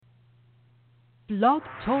Blog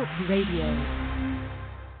Talk Radio.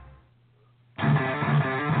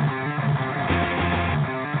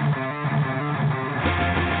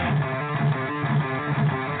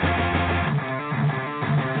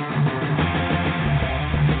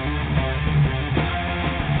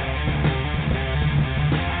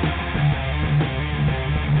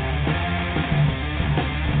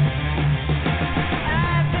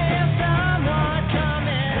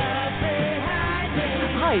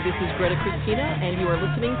 Hi, this is Greta Christina, and you are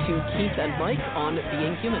listening to Keith and Mike on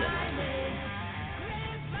Being Humanist.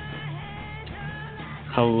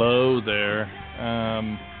 Hello there.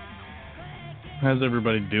 How's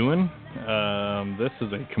everybody doing? This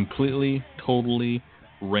is a completely, totally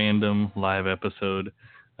random live episode.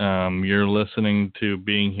 You're listening to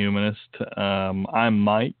Being Humanist. I'm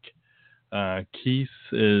Mike. Keith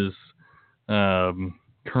is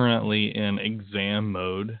currently in exam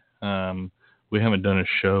mode. We haven't done a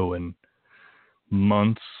show in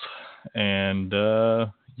months, and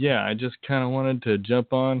I just kind of wanted to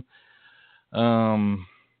jump on.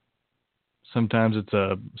 Sometimes it's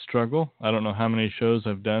a struggle. I don't know how many shows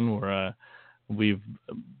I've done where we've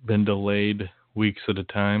been delayed weeks at a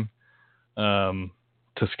time to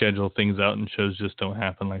schedule things out, and shows just don't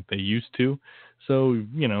happen like they used to. So,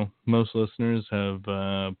 most listeners have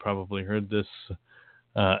probably heard this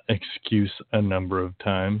excuse a number of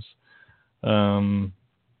times.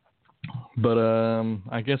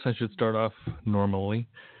 I guess I should start off normally.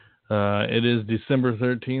 It is December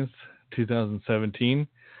 13th, 2017.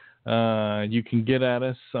 You can get at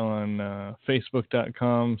us on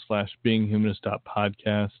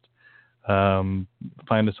facebook.com/beinghumanist.podcast. Find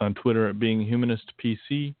us on Twitter at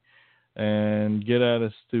beinghumanistpc, and get at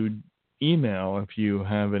us through email if you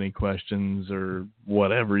have any questions or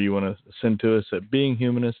whatever you want to send to us at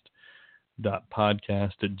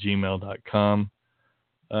beinghumanist.podcast@gmail.com.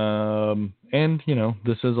 And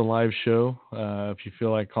this is a live show. If you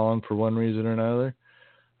feel like calling for one reason or another,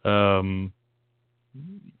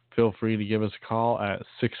 feel free to give us a call at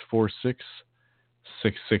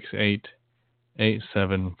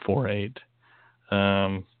 646-668-8748.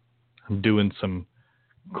 I'm doing some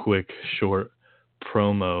quick, short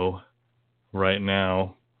promo right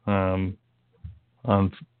now on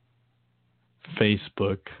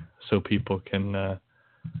Facebook so people can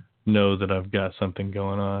know that I've got something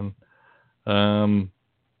going on.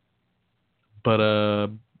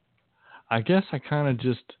 I guess I kind of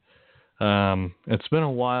just, it's been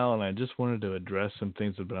a while, and I just wanted to address some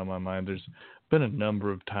things that have been on my mind. There's been a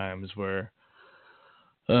number of times where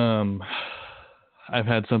I've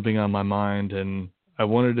had something on my mind, and I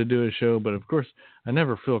wanted to do a show, but of course I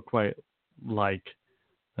never feel quite right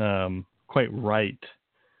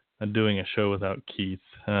at doing a show without Keith.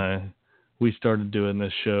 We started doing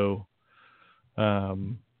this show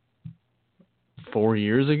 4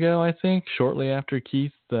 years ago, I think, shortly after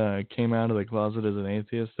Keith came out of the closet as an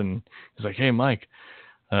atheist, and he's like, "Hey, Mike,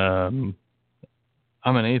 I'm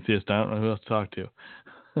an atheist. I don't know who else to talk to."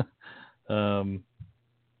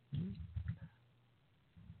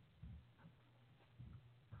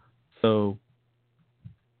 So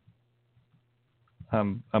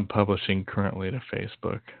I'm publishing currently to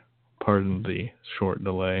Facebook. Pardon the short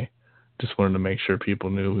delay. Just wanted to make sure people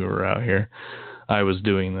knew we were out here. I was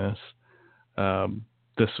doing this.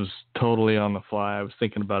 This was totally on the fly. I was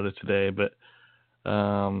thinking about it today, but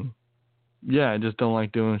I just don't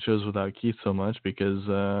like doing shows without Keith so much because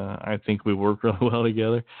I think we work really well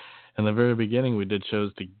together. In the very beginning, we did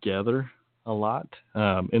shows together a lot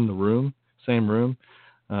in the room, same room.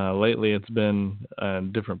 Lately, it's been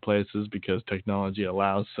different places because technology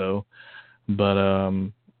allows so. But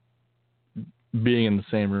being in the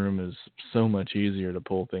same room is so much easier to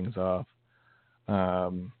pull things off. I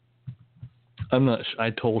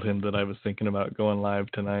told him that I was thinking about going live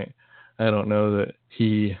tonight. I don't know that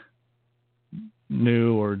he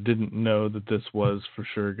knew or didn't know that this was for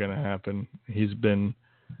sure going to happen. He's been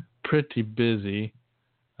pretty busy.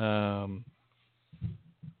 I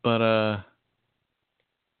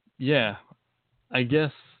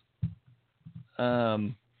guess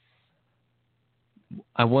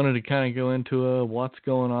I wanted to kind of go into what's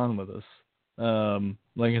going on with us.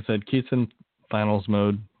 Like I said, Keith's in finals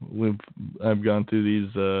mode. I've gone through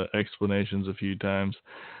these explanations a few times.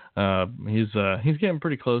 He's getting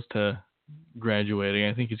pretty close to graduating.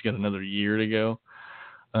 I think he's got another year to go.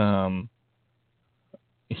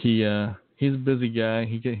 He's a busy guy.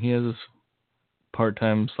 He has this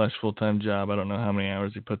part-time / full-time job. I don't know how many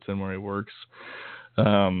hours he puts in where he works.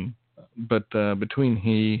 But between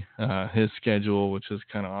his schedule, which is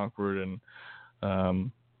kind of awkward, and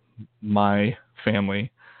my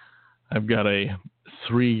family, I've got a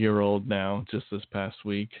 3-year-old now, just this past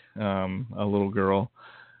week, a little girl.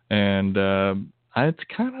 And it's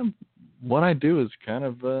kind of what I do is kind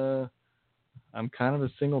of I'm kind of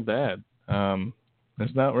a single dad.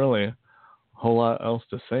 There's not really a whole lot else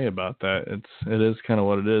to say about that. It is kind of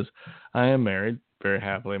what it is. I am married, very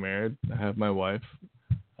happily married. I have my wife.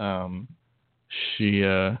 She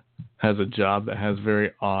has a job that has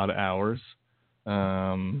very odd hours.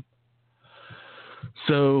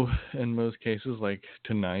 So in most cases, like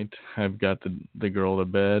tonight, I've got the girl to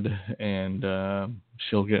bed, and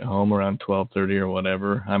she'll get home around 12:30 or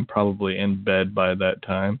whatever. I'm probably in bed by that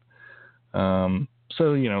time. So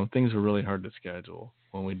things are really hard to schedule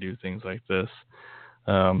when we do things like this.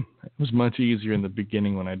 It was much easier in the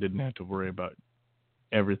beginning when I didn't have to worry about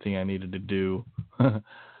everything I needed to do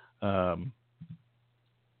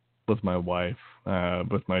with my wife,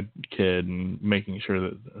 with my kid, and making sure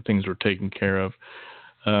that things were taken care of.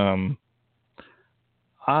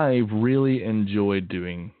 I really enjoyed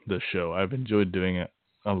doing the show. I've enjoyed doing it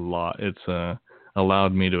a lot. It's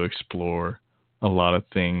allowed me to explore a lot of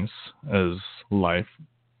things as life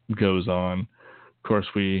goes on. Of course,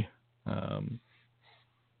 we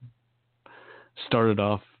started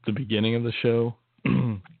off the beginning of the show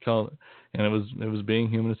and it was being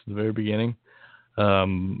humanist at the very beginning.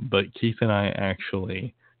 But Keith and I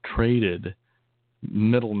actually traded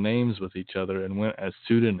middle names with each other and went as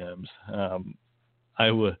pseudonyms. I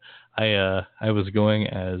was going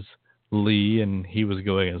as Lee and he was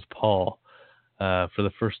going as Paul for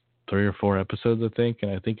the first 3 or 4 episodes, I think.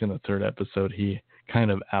 And I think in the 3rd episode, he kind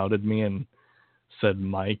of outed me and said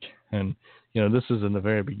Mike. And, this is in the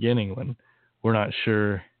very beginning when we're not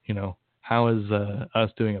sure, how is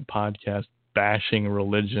us doing a podcast bashing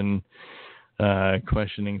religion,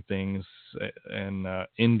 questioning things in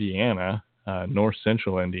Indiana, north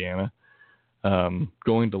central Indiana,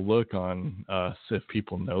 going to look on us if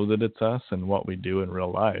people know that it's us and what we do in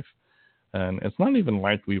real life. And it's not even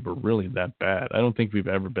like we were really that bad. I don't think we've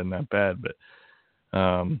ever been that bad, but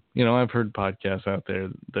I've heard podcasts out there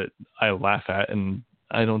that I laugh at, and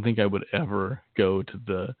I don't think I would ever go to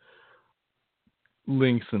the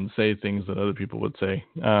links and say things that other people would say.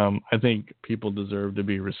 I think people deserve to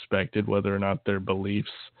be respected. Whether or not their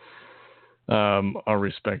beliefs are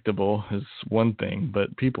respectable is one thing,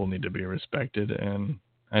 but people need to be respected. And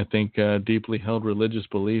I think deeply held religious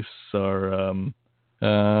beliefs are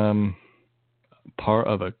part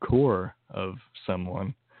of a core of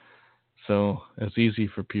someone. So it's easy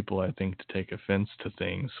for people, I think, to take offense to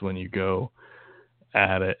things when you go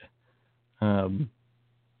at it.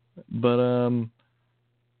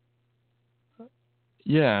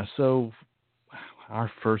 Yeah, so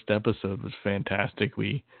our first episode was fantastic.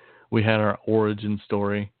 We had our origin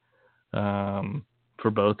story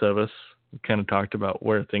for both of us. We kind of talked about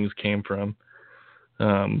where things came from.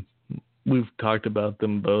 We've talked about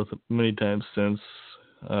them both many times since.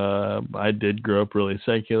 I did grow up really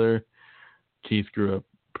secular. Keith grew up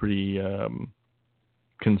pretty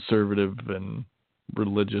conservative and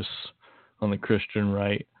religious on the Christian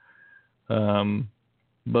right.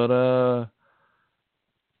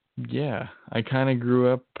 Yeah, I kind of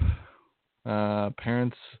grew up.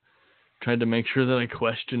 Parents tried to make sure that I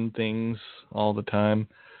questioned things all the time.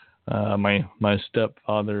 My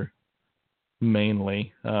stepfather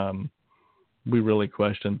mainly. We really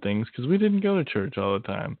questioned things because we didn't go to church all the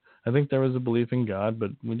time. I think there was a belief in God,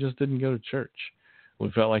 but we just didn't go to church.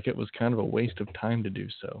 We felt like it was kind of a waste of time to do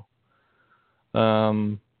so.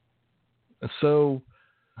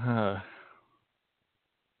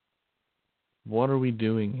 What are we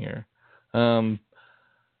doing here? I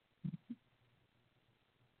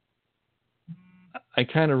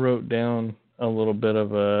kind of wrote down a little bit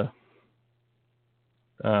of a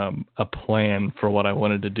plan for what I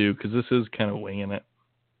wanted to do, because this is kind of winging it.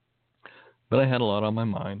 But I had a lot on my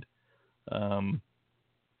mind.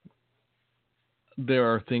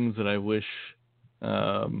 There are things that I wish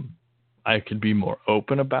I could be more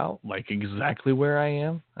open about, like exactly where I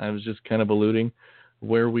am. I was just kind of alluding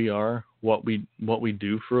where we are, what we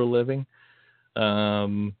do for a living.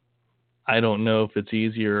 I don't know if it's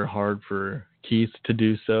easier or hard for Keith to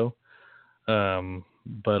do so.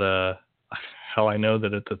 But how I know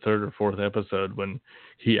that at the 3rd or 4th episode when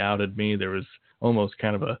he outed me, there was almost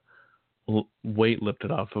kind of a weight lifted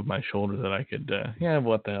off of my shoulder that I could,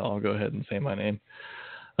 what the hell, I'll go ahead and say my name.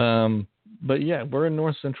 But yeah, we're in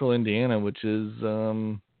north central Indiana, which is,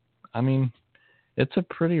 it's a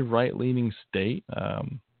pretty right-leaning state,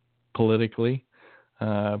 politically,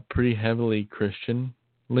 pretty heavily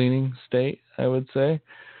Christian-leaning state, I would say.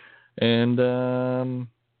 And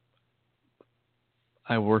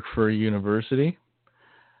I work for a university.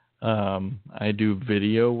 I do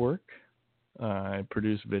video work. I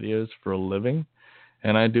produce videos for a living,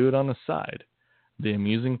 and I do it on the side. The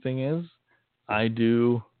amusing thing is, I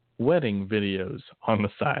do wedding videos on the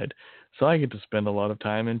side, so I get to spend a lot of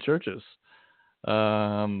time in churches,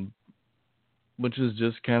 um, which is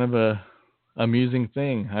just kind of a amusing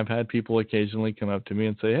thing. I've had people occasionally come up to me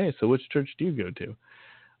and say, "Hey, so which church do you go to?"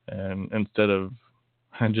 And instead of,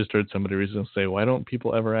 I just heard somebody recently say, "Why don't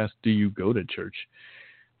people ever ask, do you go to church?"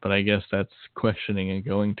 But I guess that's questioning and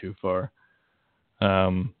going too far.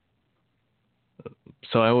 Um,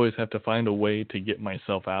 so I always have to find a way to get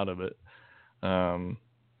myself out of it. Um,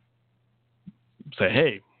 say,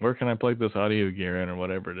 hey, where can I plug this audio gear in or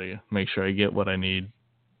whatever to make sure I get what I need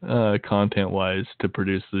content-wise to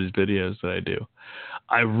produce these videos that I do.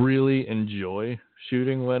 I really enjoy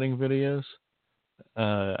shooting wedding videos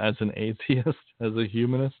as an atheist, as a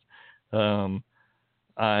humanist.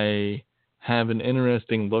 I have an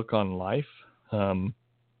interesting look on life.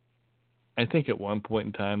 I think at one point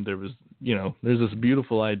in time there was, there's this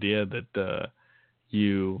beautiful idea that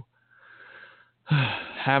you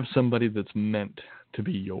have somebody that's meant to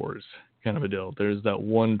be yours, kind of a deal. There's that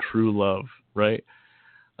one true love, right?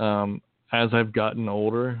 As I've gotten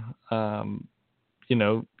older,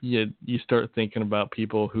 you start thinking about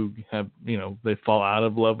people who have, they fall out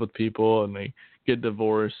of love with people and they get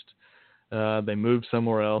divorced. They move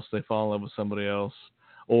somewhere else. They fall in love with somebody else,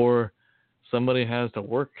 or somebody has to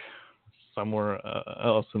work somewhere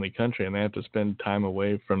else in the country and they have to spend time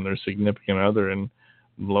away from their significant other, and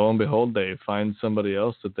lo and behold, they find somebody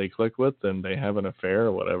else that they click with and they have an affair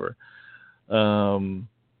or whatever.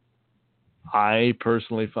 I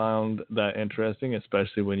personally found that interesting,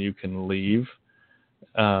 especially when you can leave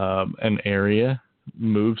an area,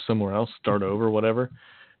 move somewhere else, start over, whatever,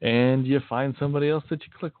 and you find somebody else that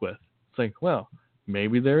you click with. It's like, well,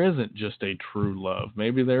 maybe there isn't just a true love.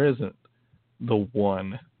 Maybe there isn't the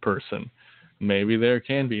one person. Maybe there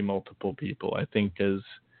can be multiple people. I think as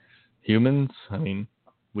humans,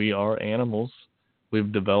 we are animals.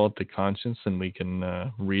 We've developed a conscience and we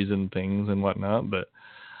can reason things and whatnot. But,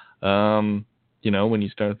 when you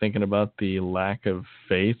start thinking about the lack of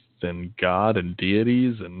faith in God and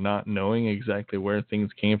deities and not knowing exactly where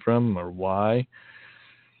things came from or why,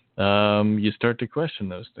 you start to question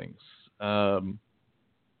those things.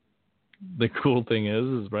 The cool thing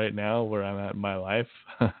is right now where I'm at in my life,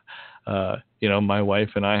 my wife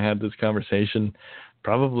and I had this conversation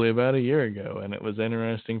probably about a year ago, and it was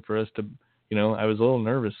interesting for us to, I was a little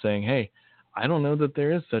nervous saying, hey, I don't know that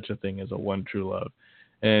there is such a thing as a one true love.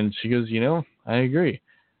 And she goes, I agree.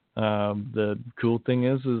 The cool thing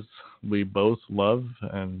is we both love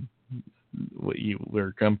and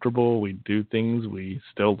we're comfortable. We do things. We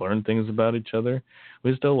still learn things about each other.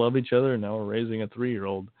 We still love each other. And now we're raising a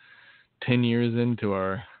 3-year-old 10 years into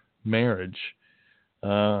our marriage.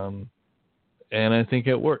 And I think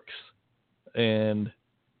it works. And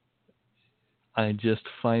I just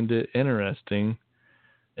find it interesting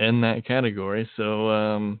in that category.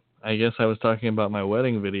 So I guess I was talking about my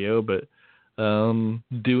wedding video, but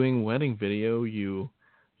doing wedding video, you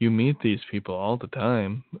meet these people all the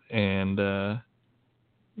time, and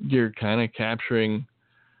you're kind of capturing.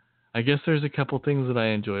 I guess there's a couple things that I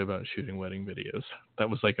enjoy about shooting wedding videos. That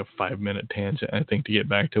was like a 5-minute tangent, I think, to get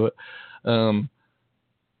back to it.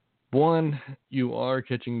 One, you are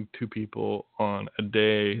catching two people on a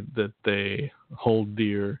day that they hold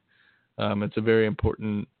dear. It's a very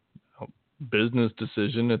important business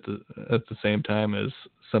decision at the same time as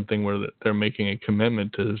something where they're making a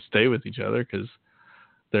commitment to stay with each other because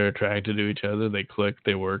they're attracted to each other. They click,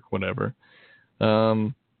 they work, whatever.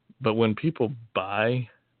 But when people buy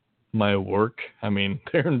my work,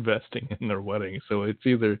 they're investing in their wedding. So it's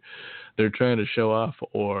either they're trying to show off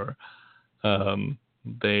or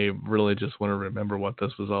they really just want to remember what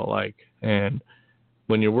this was all like. And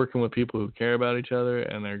when you're working with people who care about each other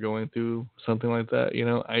and they're going through something like that,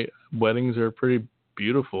 weddings are pretty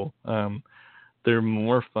beautiful. They're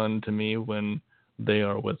more fun to me when they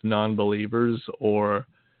are with non-believers, or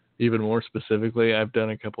even more specifically, I've done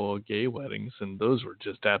a couple of gay weddings and those were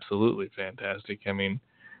just absolutely fantastic.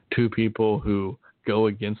 Two people who go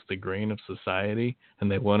against the grain of society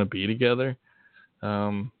and they want to be together.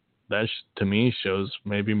 That to me shows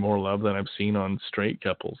maybe more love than I've seen on straight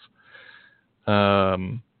couples. But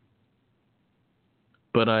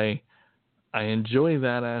I enjoy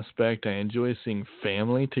that aspect. I enjoy seeing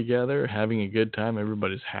family together, having a good time.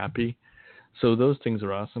 Everybody's happy. So those things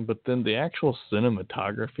are awesome. But then the actual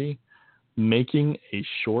cinematography, making a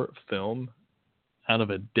short film out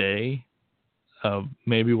of a day of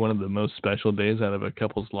maybe one of the most special days out of a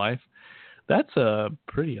couple's life, that's a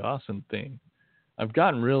pretty awesome thing. I've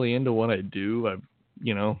gotten really into what I do. I've,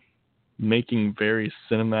 you know, making very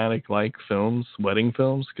cinematic like films, wedding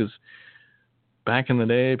films, because back in the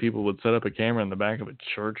day, people would set up a camera in the back of a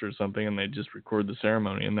church or something and they'd just record the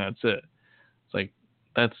ceremony and that's it. It's like,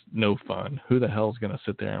 that's no fun. Who the hell's going to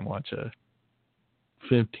sit there and watch a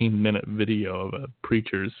 15-minute video of a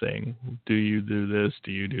preacher saying, do you do this?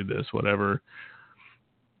 Do you do this? Whatever,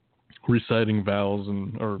 reciting vows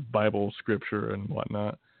and or Bible scripture and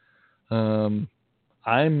whatnot.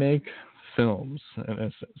 I make films,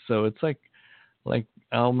 and so it's like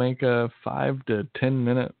I'll make a 5 to 10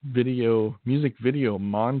 minute music video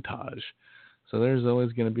montage. So there's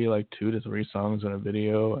always going to be like 2 to 3 songs in a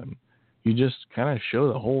video, and you just kind of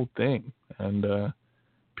show the whole thing, and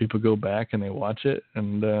people go back and they watch it,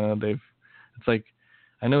 and it's like,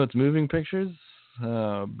 I know it's moving pictures,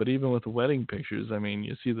 but even with the wedding pictures, I mean,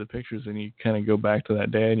 you see the pictures and you kind of go back to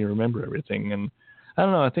that day and you remember everything. And I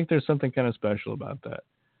don't know, I think there's something kind of special about that.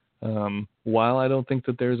 While I don't think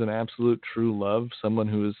that there's an absolute true love, someone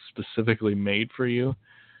who is specifically made for you,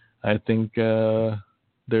 I think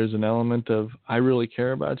there's an element of, I really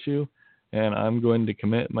care about you and I'm going to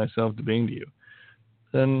commit myself to being to you.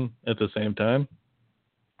 Then at the same time,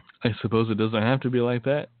 I suppose it doesn't have to be like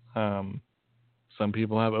that. Some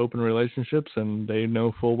people have open relationships and they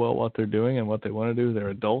know full well what they're doing and what they want to do. They're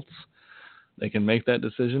adults. They can make that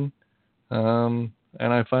decision.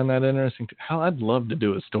 And I find that interesting. Hell, I'd love to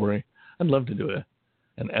do a story. I'd love to do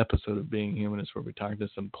an episode of Being Humanist where we talk to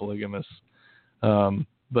some polygamists.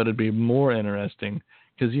 But it'd be more interesting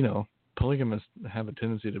because, you know, polygamists have a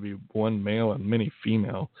tendency to be one male and many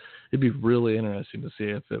female. It'd be really interesting to see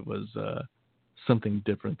if it was something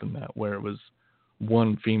different than that, where it was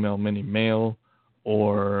one female, many male,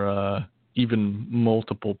 or even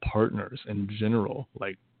multiple partners in general,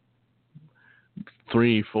 like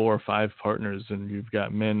 3, 4, 5 partners, and you've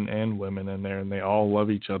got men and women in there, and they all love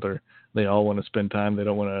each other. They all want to spend time. They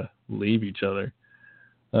don't want to leave each other.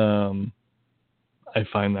 I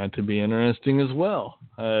find that to be interesting as well.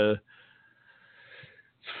 It's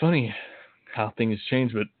funny how things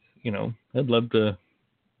change, but, you know, I'd love to,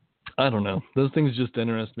 I don't know. Those things just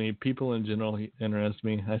interest me. People in general interest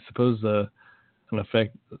me. I suppose in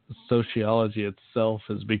effect, sociology itself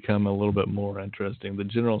has become a little bit more interesting. The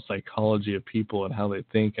general psychology of people and how they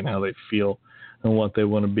think and how they feel and what they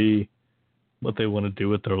want to be, what they want to do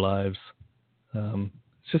with their lives. It's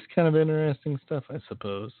just kind of interesting stuff, I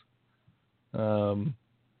suppose.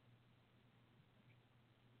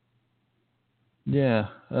 Yeah.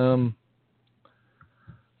 So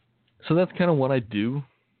that's kind of what I do.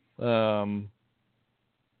 I'm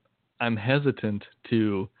hesitant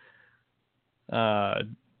to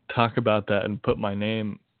talk about that and put my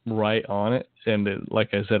name right on it. And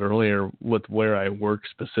like I said earlier, with where I work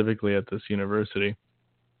specifically at this university,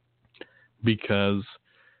 because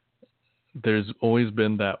there's always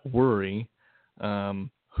been that worry,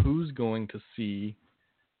 who's going to see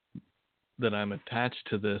that I'm attached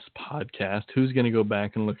to this podcast? Who's going to go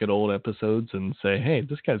back and look at old episodes and say, hey,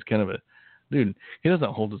 this guy's kind of a dude. He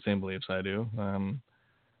doesn't hold the same beliefs I do.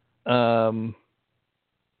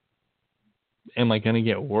 Am I going to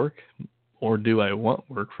get work, or do I want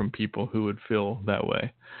work from people who would feel that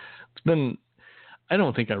way? I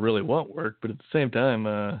don't think I really want work, but at the same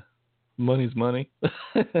time, money's money.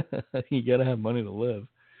 You got to have money to live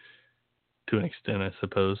to an extent, I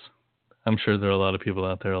suppose. I'm sure there are a lot of people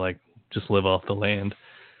out there like just live off the land.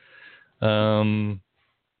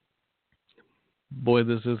 Boy,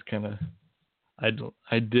 this is kind of,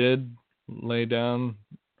 I did lay down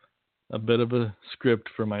a bit of a script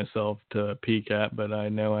for myself to peek at, but I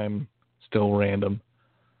know I'm still random.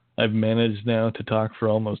 I've managed now to talk for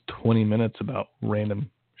almost 20 minutes about random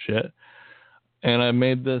shit. And I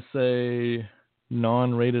made this a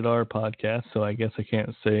non-rated R podcast, so I guess I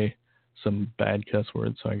can't say some bad cuss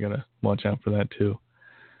words, so I gotta watch out for that too.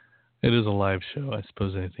 It is a live show. I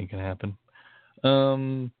suppose anything can happen.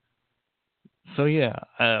 So yeah,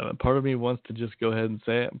 part of me wants to just go ahead and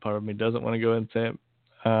say it, and part of me doesn't want to go ahead and say it.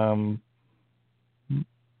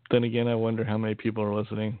 Then again, I wonder how many people are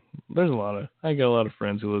listening. I got a lot of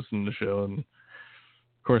friends who listen to the show, and of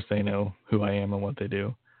course they know who I am and what they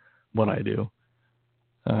do, what I do,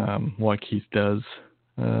 what Keith does.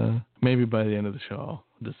 Maybe by the end of the show I'll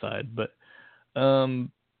decide, but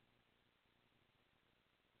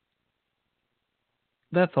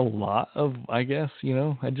that's a lot of, I guess, you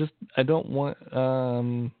know, I don't want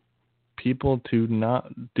people to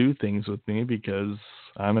not do things with me because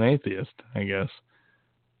I'm an atheist, I guess.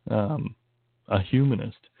 A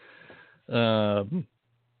humanist. I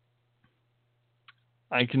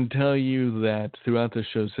can tell you that throughout the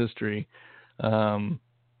show's history,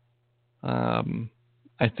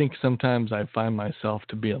 I think sometimes I find myself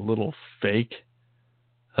to be a little fake,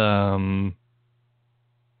 um,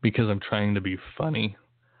 because I'm trying to be funny.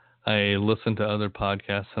 I listen to other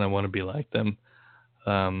podcasts and I want to be like them,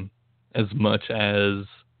 as much as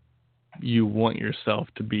you want yourself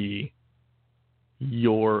to be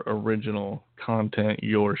your original content,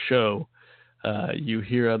 your show. You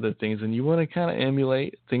hear other things and you want to kind of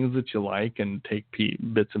emulate things that you like and take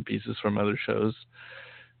bits and pieces from other shows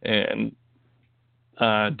and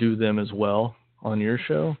do them as well on your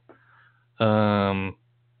show.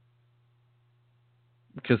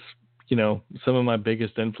 Because, some of my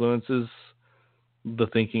biggest influences, the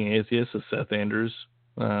Thinking Atheist, is Seth Andrews.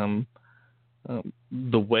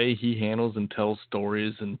 The way he handles and tells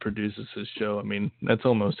stories and produces his show, I mean, that's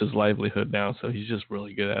almost his livelihood now, so he's just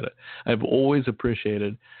really good at it. I've always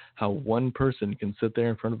appreciated how one person can sit there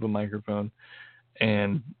in front of a microphone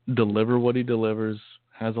and deliver what he delivers,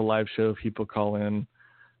 has a live show, people call in.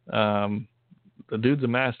 The dude's a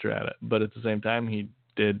master at it, but at the same time, he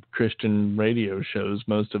did Christian radio shows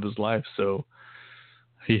most of his life, so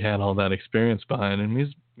he had all that experience behind him.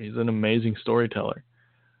 He's an amazing storyteller.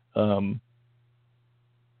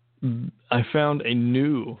 I found a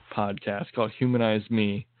new podcast called Humanize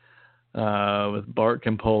Me with Bart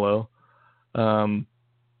Campolo.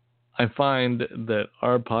 I find that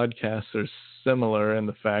our podcasts are similar in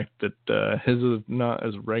the fact that his is not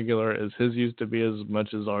as regular as his used to be, as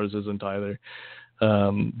much as ours isn't either.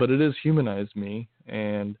 But it is Humanize Me,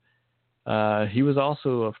 and he was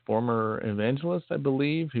also a former evangelist, I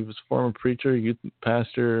believe. He was a former preacher, youth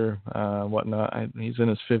pastor, whatnot. He's in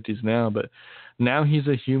his 50s now, but now he's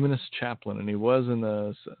a humanist chaplain, and he was in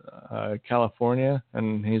California,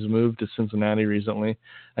 and he's moved to Cincinnati recently.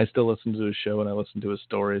 I still listen to his show, and I listen to his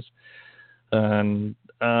stories. And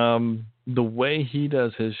the way he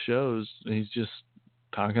does his shows, he's just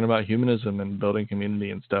talking about humanism and building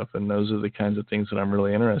community and stuff, and those are the kinds of things that I'm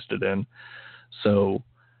really interested in. So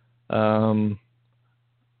I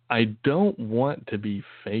don't want to be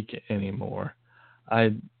fake anymore.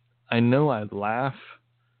 I know I laugh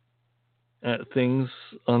at things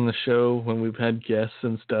on the show when we've had guests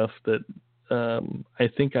and stuff that I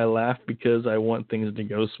think I laugh because I want things to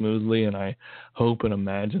go smoothly, and I hope and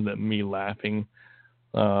imagine that me laughing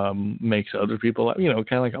makes other people laugh. Kind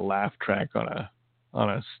of like a laugh track on a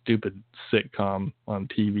stupid sitcom on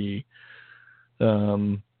TV.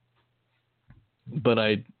 But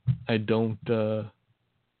I don't.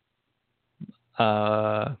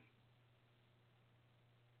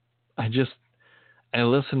 I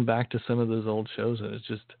listen back to some of those old shows, and it's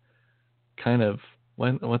just kind of,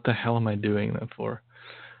 what the hell am I doing that for?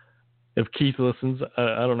 If Keith listens,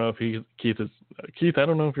 I don't know if Keith, I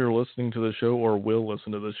don't know if you're listening to the show or will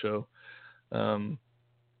listen to the show.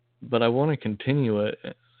 But I want to continue it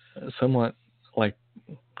somewhat, like,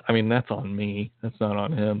 I mean, that's on me. That's not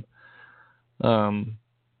on him.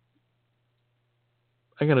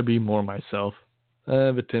 I got to be more myself. I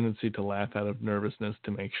have a tendency to laugh out of nervousness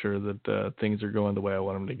to make sure that things are going the way I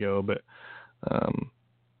want them to go. But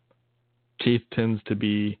Keith tends to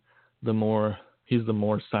be he's the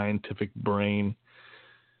more scientific brain,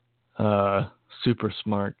 super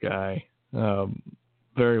smart guy,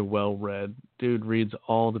 very well read. Dude reads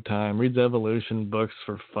all the time, reads evolution books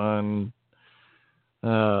for fun,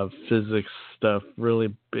 physics stuff,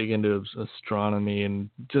 really big into astronomy, and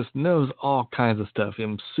just knows all kinds of stuff.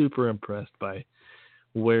 I'm super impressed by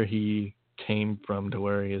where he came from to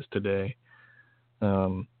where he is today.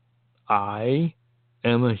 I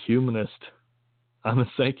am a humanist. I'm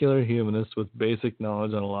a secular humanist with basic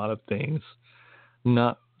knowledge on a lot of things,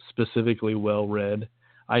 not specifically well read.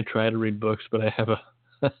 I try to read books, but I have a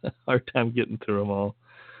hard time getting through them all.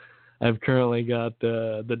 I've currently got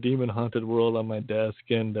The Demon Haunted World on my desk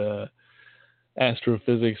and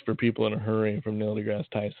Astrophysics for People in a Hurry from Neil deGrasse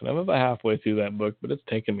Tyson. I'm about halfway through that book, but it's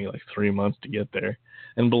taken me like 3 months to get there.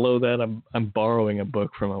 And below that, I'm borrowing a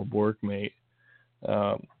book from a workmate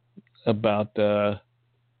about as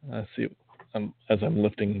I'm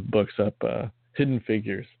lifting books up, Hidden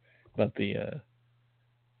Figures, about it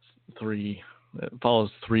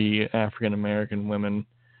follows 3 African American women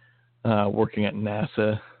working at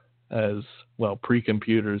NASA as, well,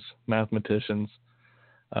 pre-computers, mathematicians.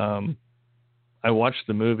 I watched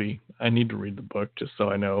the movie. I need to read the book just so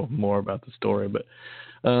I know more about the story. But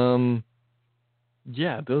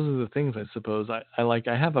yeah, those are the things I suppose. I like.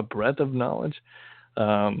 I have a breadth of knowledge.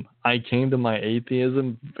 I came to my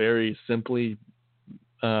atheism very simply,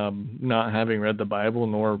 not having read the Bible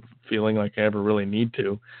nor feeling like I ever really need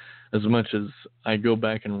to, as much as I go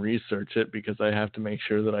back and research it because I have to make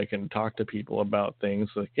sure that I can talk to people about things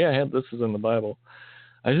like, yeah, this is in the Bible.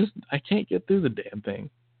 I can't get through the damn thing.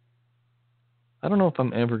 I don't know if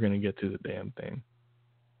I'm ever going to get through the damn thing.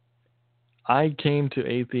 I came to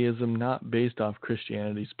atheism not based off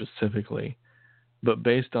Christianity specifically, but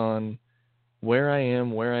based on where I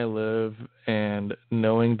am, where I live, and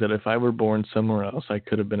knowing that if I were born somewhere else, I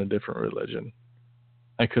could have been a different religion.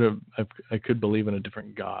 I could believe in a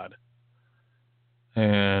different God.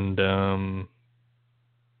 And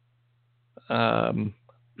I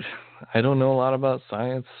don't know a lot about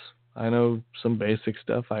science. I know some basic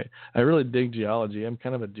stuff. I really dig geology. I'm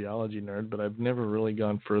kind of a geology nerd, but I've never really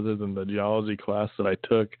gone further than the geology class that I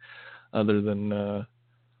took, other than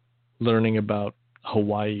learning about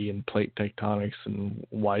Hawaii and plate tectonics and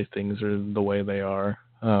why things are the way they are,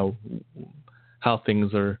 how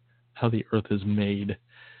the Earth is made.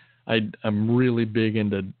 I'm really big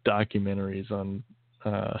into documentaries on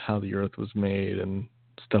how the Earth was made and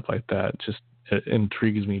stuff like that. It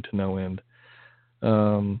intrigues me to no end.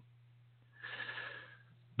 I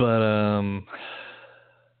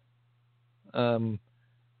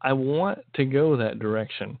want to go that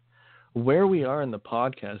direction. Where we are in the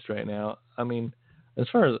podcast right now, I mean, as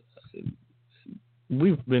far as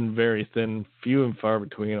we've been very thin, few and far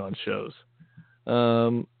between on shows.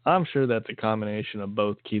 I'm sure that's a combination of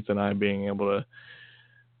both Keith and I being able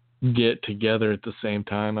to get together at the same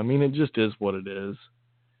time. I mean, it just is what it is.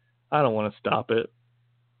 I don't want to stop it.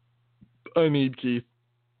 I need Keith.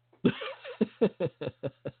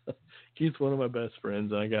 Keith's one of my best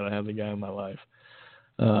friends, and I gotta have the guy in my life.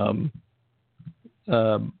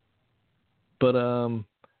 But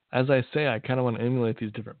as I say, I kind of want to emulate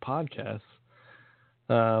these different podcasts.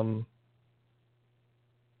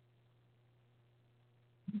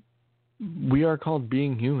 We are called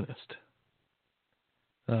Being Humanist.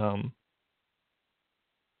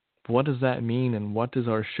 What does that mean, and what does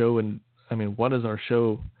our show what is our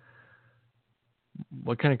show?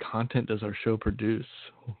 What kind of content does our show produce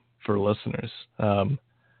for listeners? I've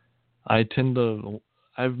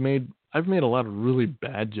made a lot of really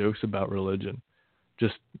bad jokes about religion.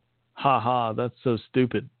 Just, that's so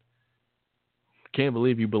stupid. Can't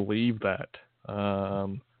believe you believe that.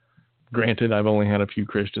 Granted, I've only had a few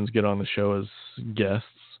Christians get on the show as guests,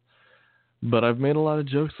 but I've made a lot of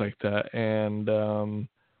jokes like that. And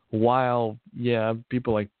while,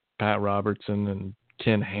 people like Pat Robertson and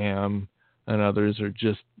Ken Ham and others are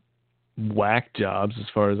just whack jobs as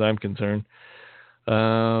far as I'm concerned,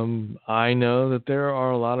 I know that there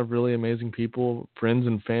are a lot of really amazing people, friends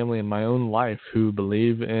and family in my own life, who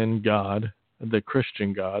believe in God, the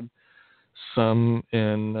Christian God, some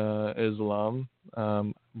in Islam.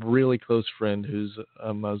 Really close friend who's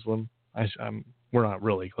a Muslim. We're not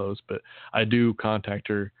really close, but I do contact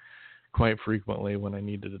her quite frequently when I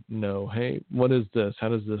need to know, hey, what is this? How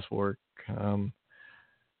does this work?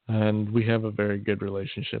 And we have a very good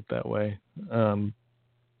relationship that way.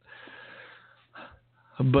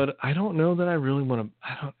 But I don't know that I really want to.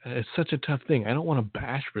 It's such a tough thing. I don't want to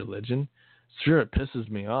bash religion. Sure, it pisses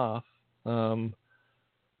me off.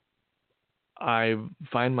 I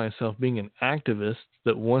find myself being an activist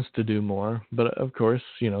that wants to do more. But of course,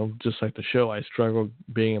 just like the show, I struggle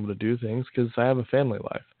being able to do things because I have a family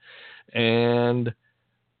life. And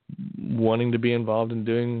wanting to be involved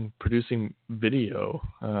in producing video.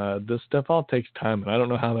 This stuff all takes time. And I don't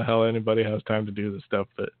know how the hell anybody has time to do this stuff.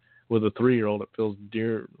 But with a 3-year-old, it feels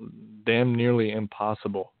damn nearly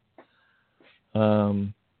impossible. As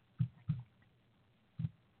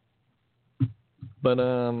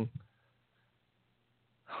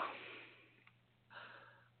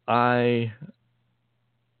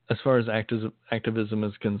far as activism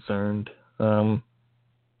is concerned, the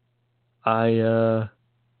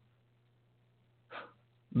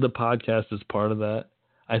podcast is part of that.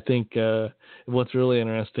 I think what's really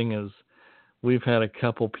interesting is we've had a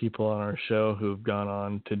couple people on our show who've gone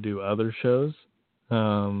on to do other shows.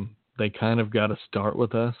 They kind of got to start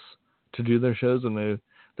with us to do their shows, and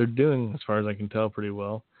they're doing, as far as I can tell, pretty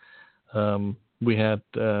well. We had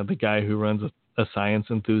the guy who runs a science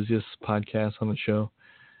enthusiast podcast on the show,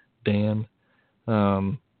 Dan.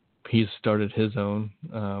 He's started his own.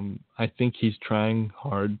 I think he's trying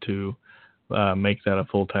hard to make that a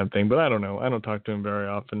full-time thing, but I don't know. I don't talk to him very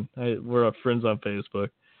often. We're friends on Facebook,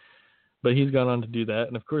 but he's gone on to do that.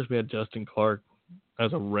 And of course, we had Justin Clark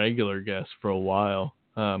as a regular guest for a while.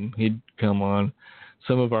 He'd come on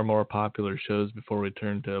some of our more popular shows before we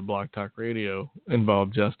turned to Block Talk Radio.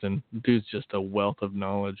 Involved Justin. Dude's just a wealth of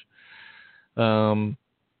knowledge. That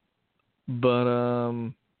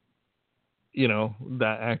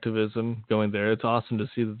activism going there, it's awesome to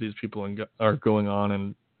see that these people are going on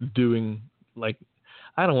and doing, like,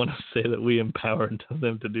 I don't want to say that we empowered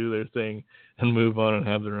them to do their thing and move on and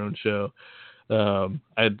have their own show.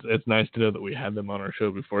 It's nice to know that we had them on our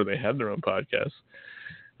show before they had their own podcast.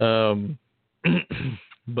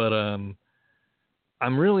 But I'm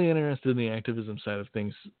really interested in the activism side of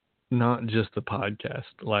things, not just the podcast.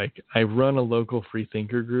 Like, I run a local free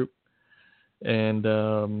thinker group, and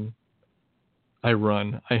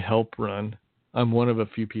I help run. I'm one of a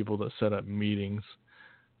few people that set up meetings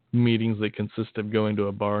that consist of going to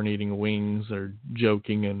a bar and eating wings or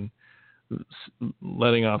joking and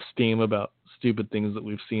letting off steam about stupid things that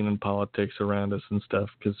we've seen in politics around us and stuff,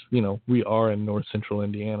 because, we are in north central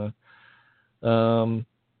Indiana.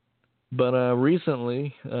 But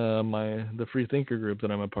recently, the free thinker group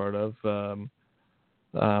that I'm a part of,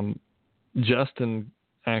 Justin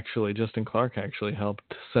Clark actually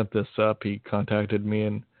helped set this up. He contacted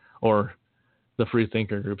me, or the free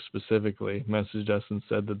thinker group specifically messaged us and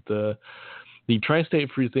said that the Tri-State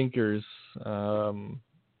Free Thinkers, Jim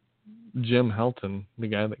Helton, the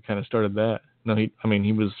guy that kind of started that. No, he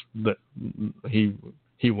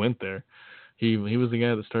went there. He was the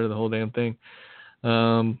guy that started the whole damn thing.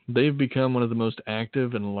 They've become one of the most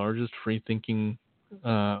active and largest free thinker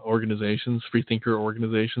organizations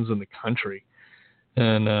in the country.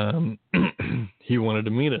 And he wanted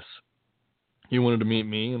to meet us. He wanted to meet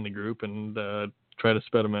me and the group and try to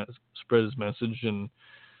spread his message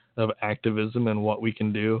of activism and what we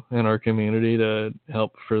can do in our community to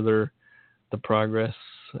help further the progress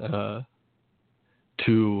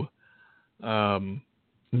to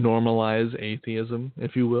normalize atheism,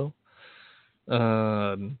 if you will.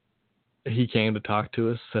 He came to talk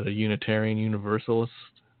to us at a Unitarian Universalist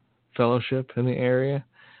fellowship in the area,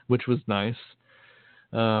 which was nice.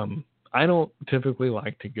 I don't typically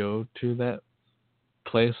like to go to that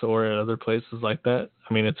place or at other places like that.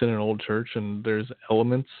 I mean, it's in an old church, and there's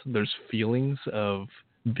feelings of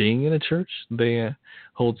being in a church. They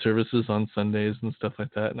hold services on Sundays and stuff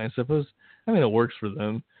like that, and I suppose, it works for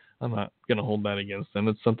them. I'm not going to hold that against them.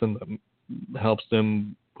 It's something that helps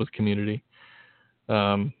them with community.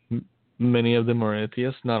 Many of them are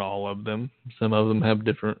atheists, not all of them. Some of them have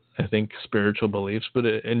different, I think, spiritual beliefs, but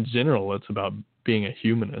in general, it's about being a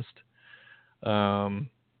humanist.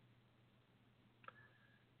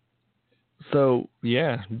 So,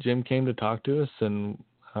 yeah, Jim came to talk to us, and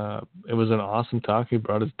it was an awesome talk. He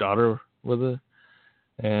brought his daughter with us,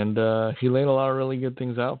 and he laid a lot of really good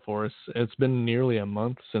things out for us. It's been nearly a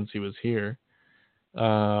month since he was here.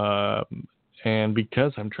 And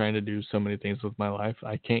because I'm trying to do so many things with my life,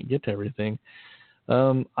 I can't get to everything.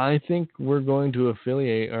 I think we're going to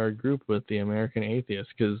affiliate our group with the American Atheist,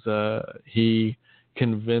 because he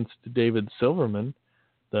convinced David Silverman,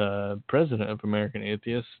 the president of American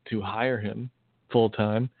Atheists, to hire him full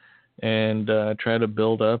time and try to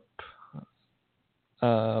build up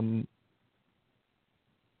the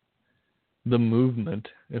movement,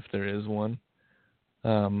 if there is one.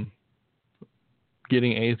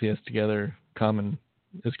 Getting atheists together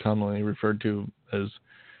is commonly referred to as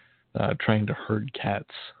trying to herd cats.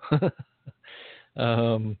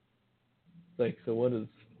 So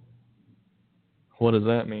what does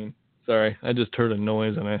that mean? Sorry, I just heard a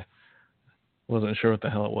noise and I wasn't sure what the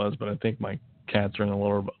hell it was, but I think my cats are in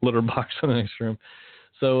a litter box in the next room.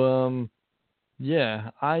 So yeah,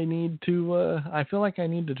 I feel like I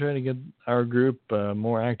need to try to get our group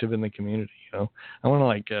more active in the community. I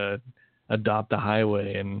want to adopt a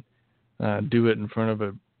highway and do it in front of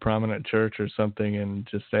a prominent church or something and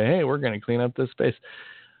just say, hey, we're going to clean up this space.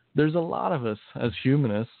 There's a lot of us as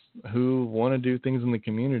humanists who want to do things in the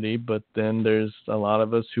community, but then there's a lot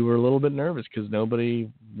of us who are a little bit nervous because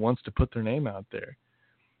nobody wants to put their name out there.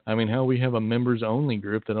 I mean, hell, we have a members only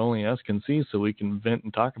group that only us can see, so we can vent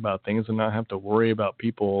and talk about things and not have to worry about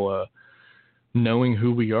people knowing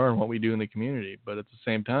who we are and what we do in the community. But at the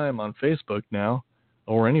same time, on Facebook now,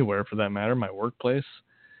 or anywhere for that matter, my workplace,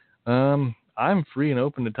 I'm free and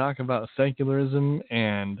open to talk about secularism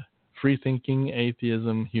and free thinking,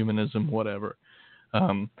 atheism, humanism, whatever.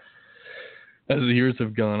 As the years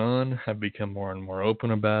have gone on, I've become more and more open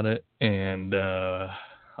about it, and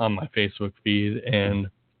on my Facebook feed. And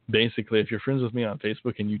basically, if you're friends with me on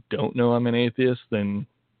Facebook and you don't know I'm an atheist, then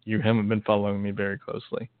you haven't been following me very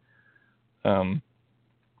closely.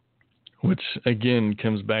 Which again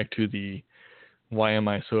comes back to the why am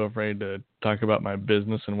I so afraid to talk about my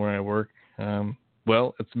business and where I work?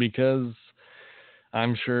 Well, it's because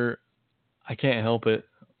I'm sure I can't help it.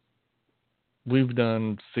 We've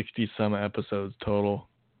done 60 some episodes total.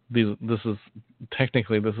 This is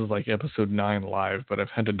like episode 9 live, but I've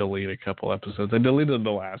had to delete a couple episodes. I deleted the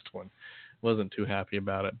last one. Wasn't too happy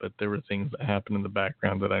about it, but there were things that happened in the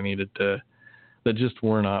background that I needed to that just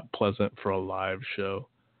were not pleasant for a live show.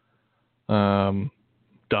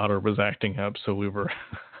 Daughter was acting up, so we were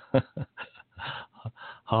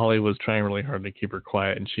Holly was trying really hard to keep her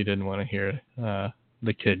quiet, and she didn't want to hear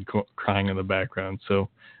the kid crying in the background. So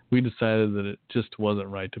we decided that it just wasn't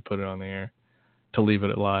right to put it on the air, to leave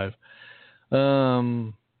it live.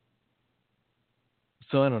 So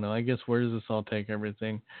I don't know. I guess where does this all take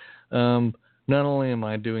everything? Not only am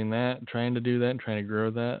I doing that, trying to do that, trying to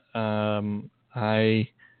grow that, I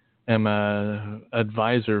am a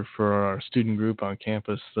advisor for our student group on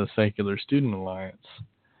campus, the Secular Student Alliance.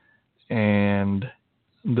 And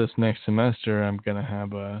this next semester, I'm going to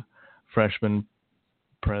have a freshman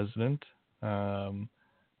president and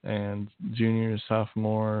junior,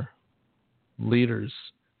 sophomore leaders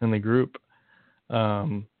in the group.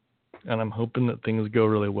 And I'm hoping that things go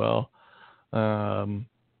really well and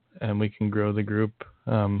we can grow the group.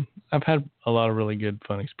 I've had a lot of really good,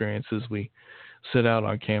 fun experiences. We sit out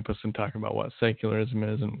on campus and talk about what secularism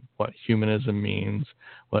is and what humanism means,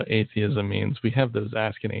 what atheism means. We have those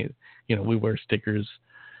we wear stickers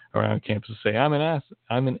around campus that say, I'm an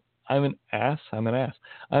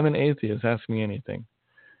atheist, ask me anything.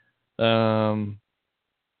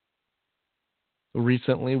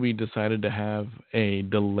 Recently, we decided to have a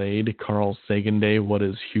delayed Carl Sagan Day, What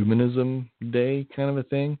is Humanism Day kind of a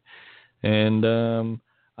thing. And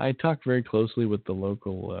I talked very closely with the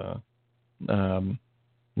local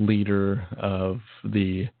leader of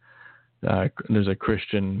there's a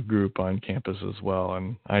Christian group on campus as well.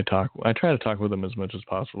 And I try to talk with them as much as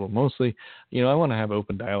possible. Mostly, I want to have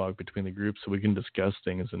open dialogue between the groups so we can discuss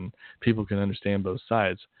things and people can understand both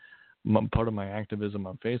sides. Part of my activism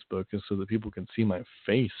on Facebook is so that people can see my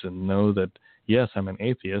face and know that, yes, I'm an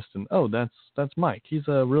atheist, and that's Mike. He's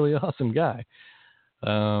a really awesome guy.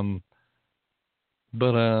 But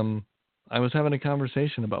I was having a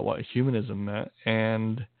conversation about what humanism meant,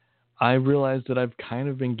 and I realized that I've kind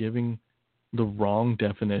of been giving the wrong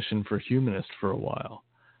definition for humanist for a while.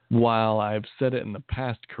 While I've said it in the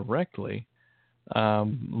past correctly,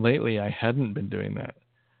 lately I hadn't been doing that.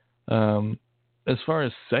 As far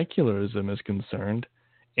as secularism is concerned,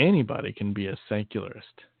 anybody can be a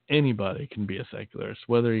secularist. Anybody can be a secularist,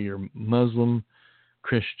 whether you're Muslim,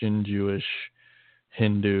 Christian, Jewish,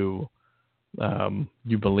 Hindu,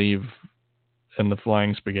 you believe in the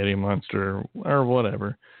flying spaghetti monster or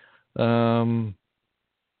whatever.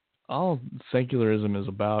 All secularism is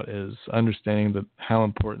about is understanding that how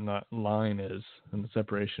important that line is in the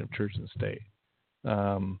separation of church and state.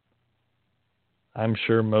 I'm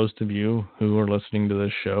sure most of you who are listening to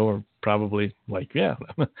this show are probably like, yeah,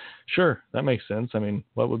 sure, that makes sense. I mean,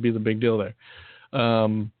 what would be the big deal there?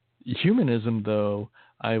 Humanism, though,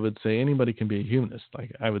 I would say anybody can be a humanist.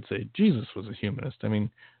 Like I would say Jesus was a humanist. I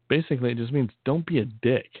mean, basically it just means don't be a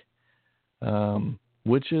dick,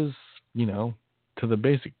 which is, to the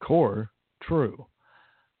basic core, true.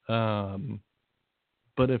 But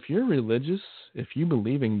if you're religious, if you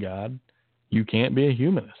believe in God, you can't be a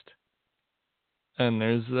humanist. And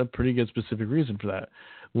there's a pretty good specific reason for that.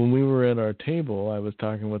 When we were at our table, I was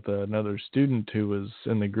talking with another student who was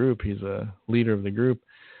in the group. He's a leader of the group.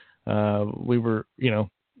 We were,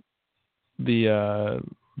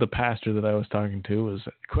 the pastor that I was talking to was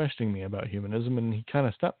questioning me about humanism, and he kind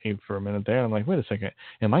of stopped me for a minute there. I'm like, wait a second,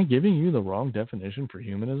 am I giving you the wrong definition for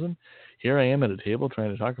humanism? Here I am at a table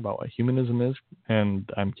trying to talk about what humanism is, and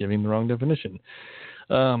I'm giving the wrong definition.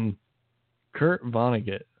 Kurt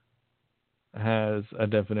Vonnegut has a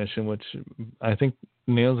definition which I think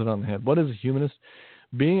nails it on the head. What is a humanist?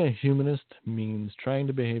 Being a humanist means trying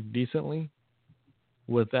to behave decently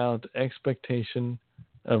without expectation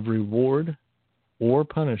of reward or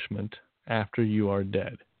punishment after you are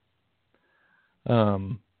dead.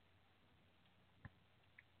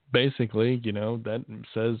 Basically, that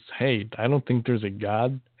says, hey, I don't think there's a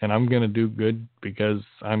God, and I'm going to do good because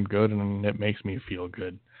I'm good and it makes me feel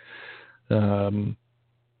good.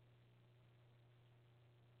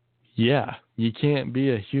 Yeah, you can't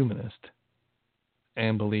be a humanist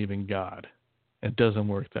and believe in God. It doesn't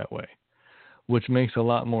work that way, which makes a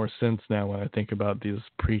lot more sense now when I think about these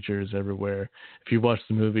preachers everywhere. If you watch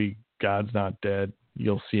the movie God's Not Dead,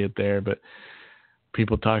 you'll see it there, but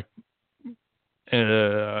people talk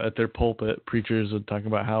at their pulpit, preachers would talk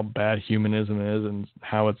about how bad humanism is and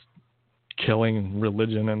how it's killing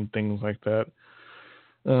religion and things like that.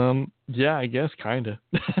 Yeah, I guess kind of.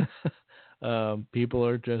 People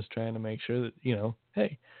are just trying to make sure that,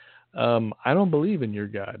 hey, I don't believe in your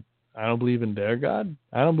God. I don't believe in their God.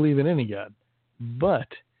 I don't believe in any God. But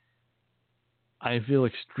I feel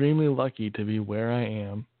extremely lucky to be where I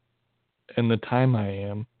am and the time I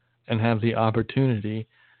am and have the opportunity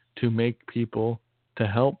to make people, to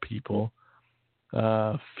help people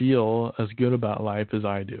feel as good about life as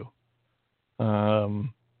I do.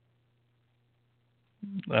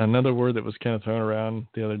 Another word that was kind of thrown around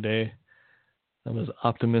the other day was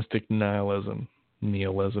optimistic nihilism.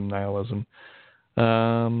 Nihilism.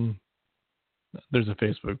 There's a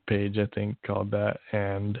Facebook page, I think, called that,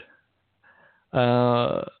 and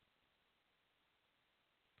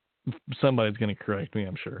somebody's going to correct me,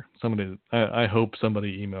 I'm sure. I hope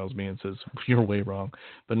somebody emails me and says, you're way wrong.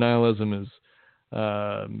 But nihilism is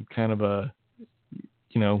kind of a,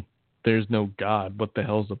 there's no God. What the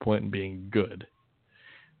hell's the point in being good?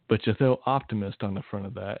 But you throw optimist on the front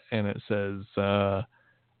of that, and it says,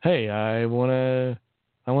 hey, I want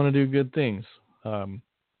to do good things.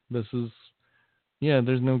 There's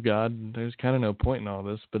no God. There's kind of no point in all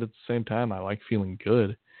this, but at the same time, I like feeling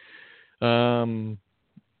good.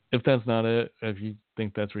 If that's not it, if you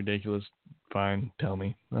think that's ridiculous, fine, tell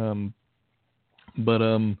me. But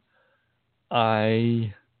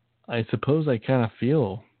I suppose I kind of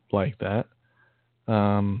feel like that.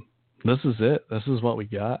 This is it. This is what we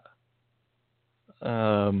got.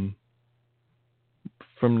 From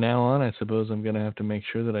now on, I suppose I'm going to have to make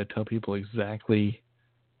sure that I tell people exactly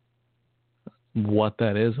what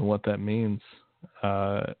that is and what that means,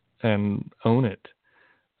 and own it.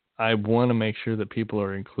 I want to make sure that people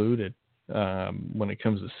are included when it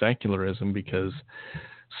comes to secularism, because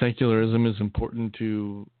secularism is important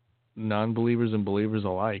to non-believers and believers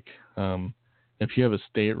alike. If you have a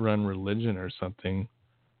state-run religion or something,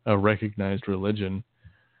 a recognized religion,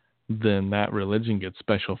 then that religion gets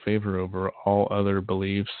special favor over all other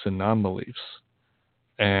beliefs and non-beliefs.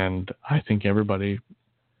 And I think everybody,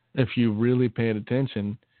 if you really paid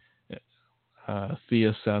attention,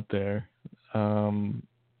 theists out there, you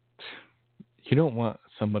don't want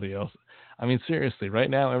somebody else. I mean, seriously, right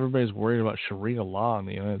now everybody's worried about Sharia law in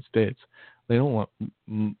the United States. They don't want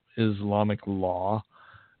Islamic law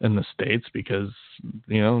in the States because,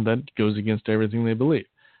 that goes against everything they believe.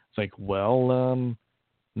 It's like, well,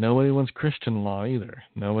 nobody wants Christian law either.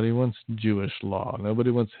 Nobody wants Jewish law.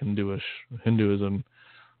 Nobody wants Hinduism,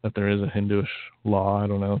 if there is a Hinduish law. I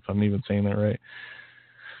don't know if I'm even saying that right.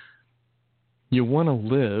 You want to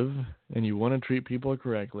live and you want to treat people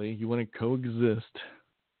correctly. You want to coexist.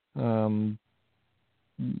 You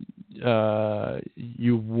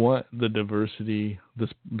want the diversity,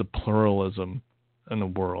 the pluralism in the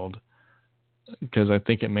world, because I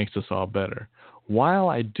think it makes us all better. While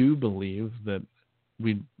I do believe that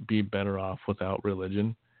we'd be better off without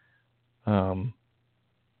religion, a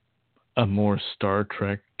more Star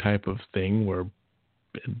Trek type of thing where,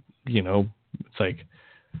 it's like,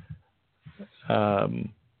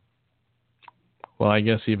 well, I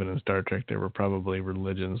guess even in Star Trek there were probably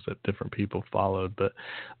religions that different people followed, but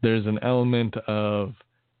there's an element of,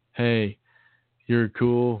 hey, you're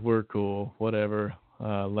cool, we're cool, whatever.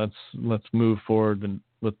 Let's move forward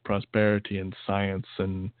with prosperity and science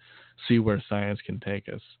and see where science can take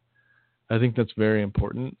us. I think that's very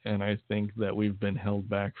important, and I think that we've been held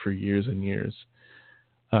back for years and years.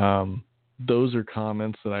 Those are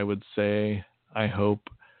comments that I would say, I hope,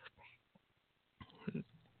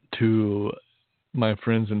 to my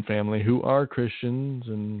friends and family who are Christians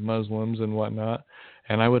and Muslims and whatnot,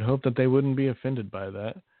 and I would hope that they wouldn't be offended by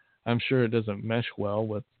that. I'm sure it doesn't mesh well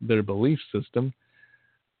with their belief system,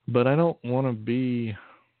 but I don't want to be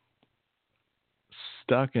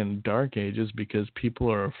stuck in dark ages because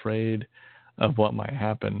people are afraid of what might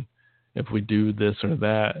happen if we do this or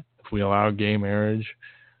that, if we allow gay marriage,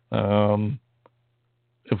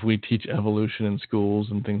 if we teach evolution in schools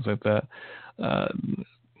and things like that.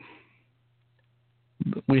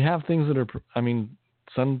 We have things that are,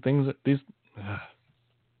 some things that this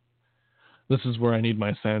is where I need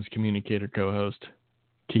my science communicator co-host.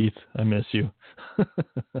 Keith, I miss you.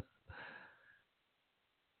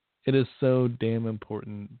 It is so damn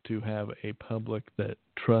important to have a public that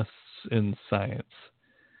trusts in science.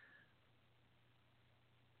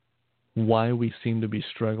 Why we seem to be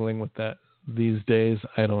struggling with that these days,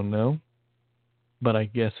 I don't know. But I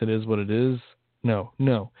guess it is what it is. No,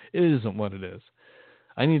 it isn't what it is.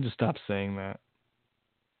 I need to stop saying that.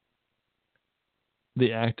 The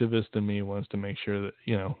activist in me wants to make sure that,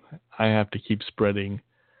 I have to keep spreading.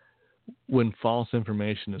 When false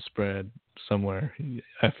information is spread somewhere,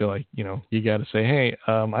 I feel like, you got to say, hey,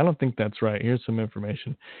 I don't think that's right. Here's some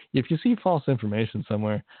information. If you see false information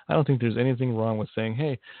somewhere, I don't think there's anything wrong with saying,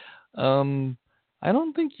 hey, I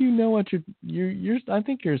don't think you know what you're I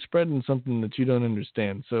think you're spreading something that you don't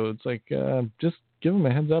understand. So it's like, just give them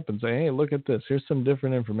a heads up and say, hey, look at this. Here's some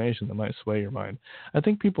different information that might sway your mind. I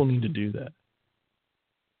think people need to do that.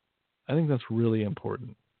 I think that's really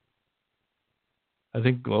important. I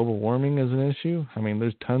think global warming is an issue. I mean,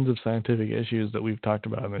 there's tons of scientific issues that we've talked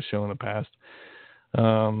about in the show in the past.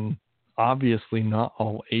 Obviously, not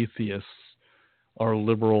all atheists are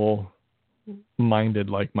liberal-minded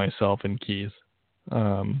like myself and Keith.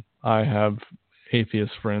 I have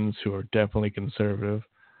atheist friends who are definitely conservative.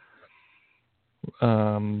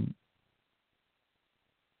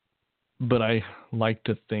 But I like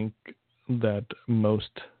to think that most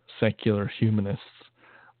secular humanists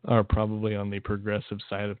are probably on the progressive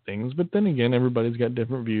side of things. But then again, everybody's got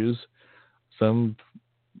different views. Some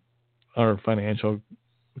are financial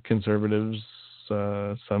conservatives,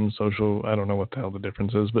 some social. I don't know what the hell the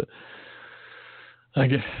difference is, but I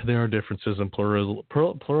guess there are differences in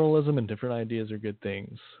pluralism, and different ideas are good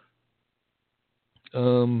things.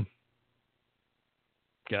 Gosh,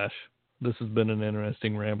 this has been an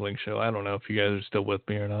interesting rambling show. I don't know if you guys are still with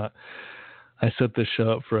me or not. I set this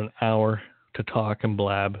show up for an hour to talk and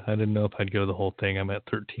blab. I didn't know if I'd go the whole thing. I'm at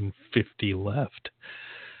 13:50 left.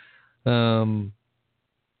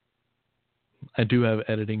 I do have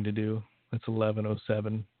editing to do. It's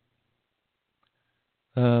 11:07.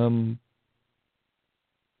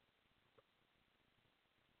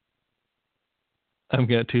 I've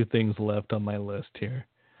got two things left on my list here.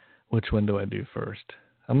 Which one do I do first?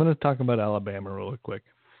 I'm going to talk about Alabama real quick.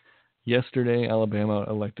 Yesterday, Alabama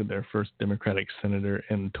elected their first Democratic senator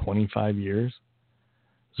in 25 years.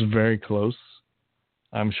 It's very close.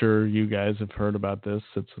 I'm sure you guys have heard about this.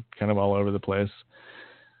 It's kind of all over the place.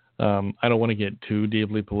 I don't want to get too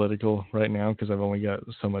deeply political right now because I've only got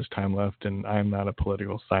so much time left, and I'm not a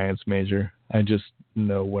political science major. I just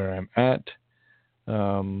know where I'm at.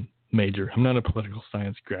 Major. I'm not a political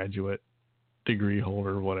science graduate, degree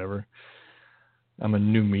holder, whatever. I'm a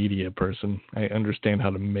new media person. I understand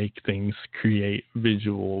how to make things, create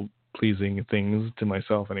visual, pleasing things to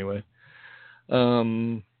myself anyway.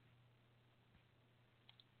 But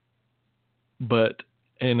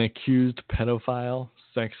an accused pedophile,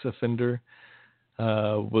 sex offender,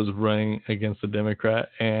 was running against a Democrat,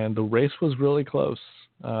 and the race was really close.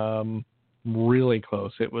 Really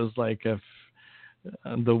close. It was like if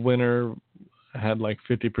the winner had like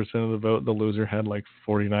 50% of the vote, the loser had like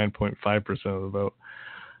 49.5% of the vote.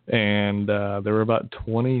 And there were about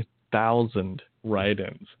 20,000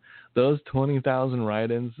 write-ins. Those 20,000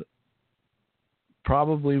 write-ins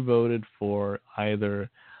probably voted for either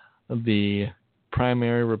the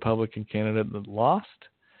primary Republican candidate that lost,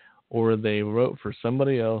 or they wrote for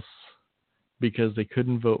somebody else because they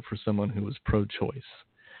couldn't vote for someone who was pro-choice.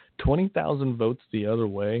 20,000 votes the other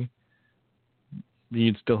way,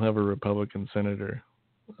 you'd still have a Republican senator,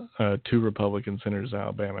 two Republican senators in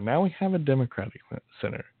Alabama. Now we have a Democratic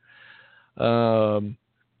senator.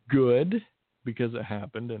 Good, because it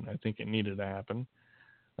happened, and I think it needed to happen.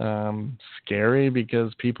 Scary,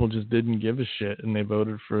 because people just didn't give a shit, and they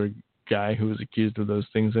voted for a guy who was accused of those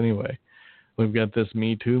things anyway. We've got this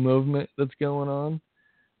Me Too movement that's going on,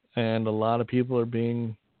 and a lot of people are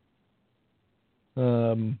being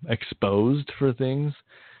exposed for things.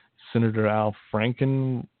 Senator Al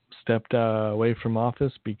Franken stepped away from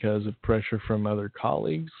office because of pressure from other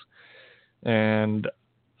colleagues. And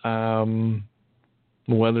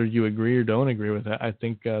whether you agree or don't agree with that, I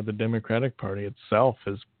think the Democratic Party itself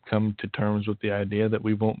has come to terms with the idea that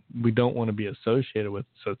we don't want to be associated with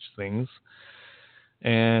such things.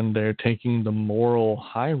 And they're taking the moral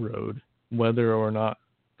high road, whether or not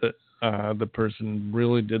the person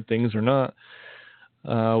really did things or not.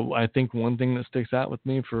 I think one thing that sticks out with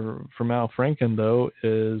me from Al Franken, though,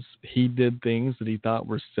 is he did things that he thought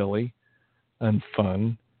were silly and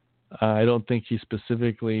fun. I don't think he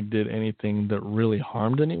specifically did anything that really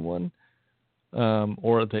harmed anyone,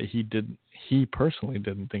 or that he personally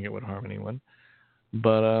didn't think it would harm anyone.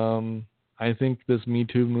 But I think this Me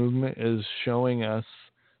Too movement is showing us,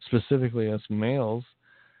 specifically us males,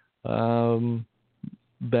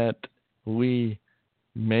 that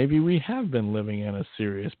maybe we have been living in a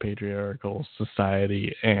serious patriarchal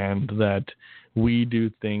society, and that we do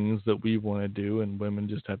things that we want to do and women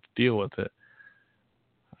just have to deal with it.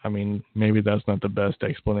 I mean, maybe that's not the best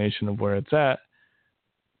explanation of where it's at,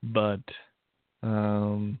 but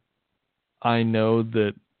I know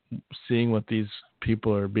that seeing what these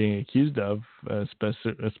people are being accused of,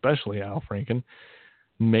 especially Al Franken,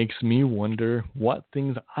 makes me wonder what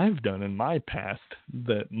things I've done in my past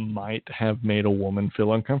that might have made a woman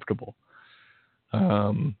feel uncomfortable.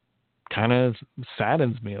 Kind of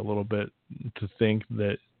saddens me a little bit to think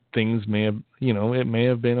that things may have, it may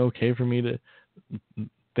have been okay for me to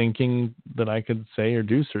thinking that I could say or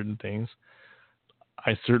do certain things.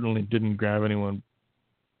 I certainly didn't grab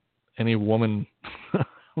any woman by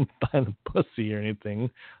the pussy or anything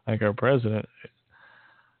like our president.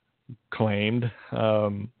 claimed.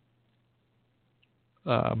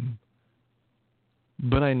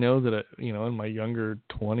 But I know that, in my younger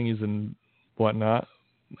 20s and whatnot,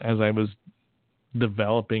 as I was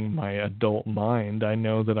developing my adult mind, I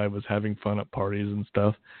know that I was having fun at parties and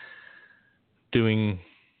stuff, doing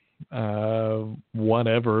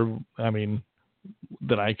whatever,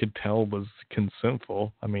 that I could tell was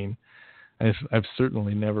consentful. I've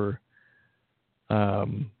certainly never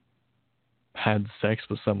had sex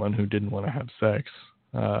with someone who didn't want to have sex.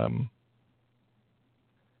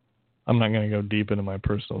 I'm not going to go deep into my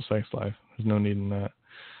personal sex life. There's no need in that.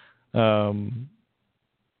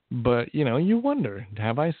 But, you wonder,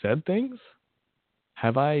 have I said things?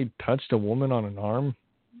 Have I touched a woman on an arm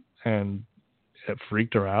and it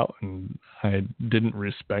freaked her out and I didn't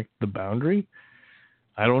respect the boundary?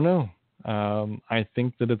 I don't know. I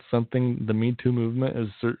think that it's something the Me Too movement is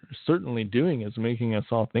certainly doing, is making us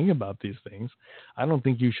all think about these things. I don't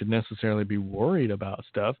think you should necessarily be worried about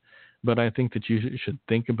stuff, but I think that you should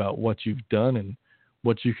think about what you've done and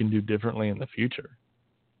what you can do differently in the future.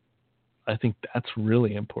 I think that's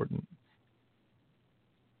really important.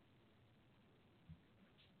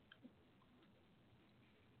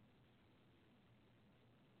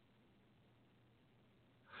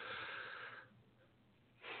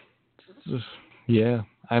 Yeah,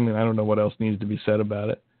 I don't know what else needs to be said about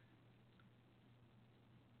it.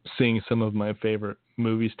 Seeing some of my favorite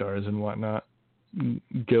movie stars and whatnot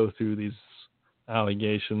go through these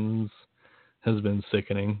allegations has been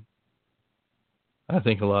sickening. I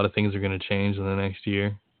think a lot of things are going to change in the next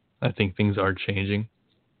year. I think things are changing.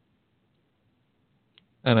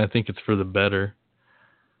 And I think it's for the better.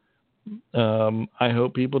 I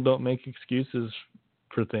hope people don't make excuses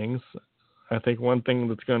for things. I think one thing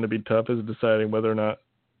that's going to be tough is deciding whether or not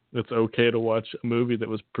it's okay to watch a movie that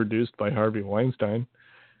was produced by Harvey Weinstein.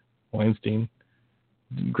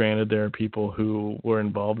 Granted, there are people who were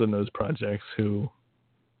involved in those projects who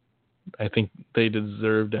I think they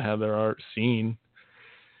deserve to have their art seen.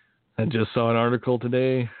 I just saw an article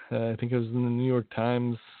today. I think it was in the New York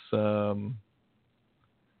Times. Oh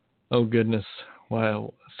goodness!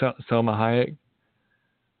 Wow, Selma Hayek.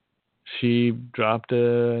 She dropped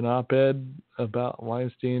an op-ed about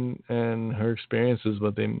Weinstein and her experiences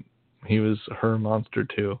with him. He was her monster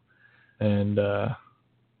too, and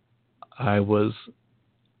I was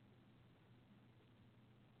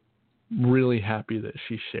really happy that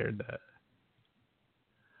she shared that.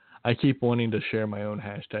 I keep wanting to share my own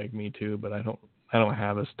hashtag Me Too, but I don't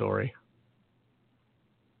have a story.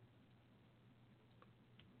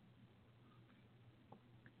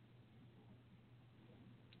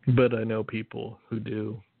 But I know people who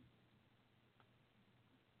do.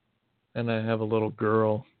 And I have a little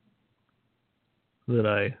girl that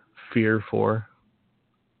I fear for.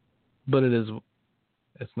 But it's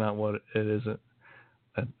not what it isn't.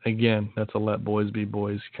 Again, that's a let boys be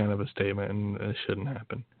boys kind of a statement, and it shouldn't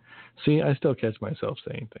happen. See, I still catch myself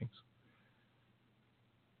saying things.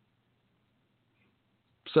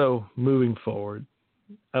 So, moving forward,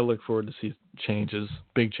 I look forward to see changes,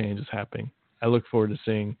 big changes happening. I look forward to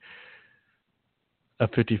seeing a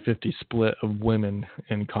 50-50 split of women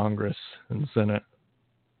in Congress and Senate.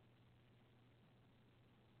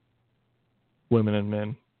 Women and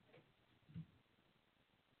men.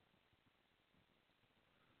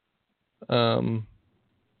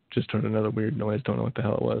 Just heard another weird noise. Don't know what the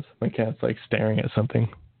hell it was. My cat's like staring at something.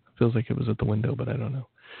 Feels like it was at the window, but I don't know.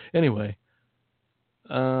 Anyway,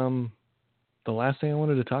 the last thing I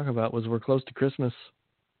wanted to talk about was we're close to Christmas.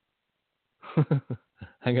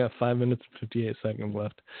 I got 5 minutes and 58 seconds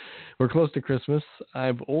left. We're close to Christmas.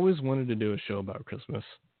 I've always wanted to do a show about Christmas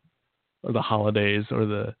or the holidays or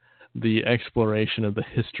the exploration of the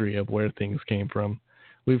history of where things came from.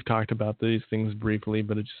 We've talked about these things briefly,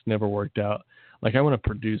 but it just never worked out. Like, I want to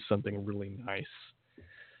produce something really nice.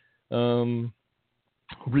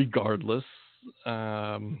 Regardless,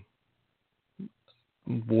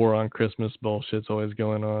 war on Christmas bullshit's always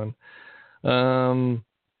going on.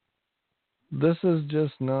 This is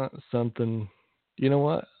just not something, you know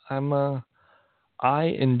what? I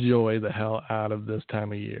enjoy the hell out of this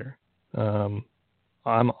time of year. I'm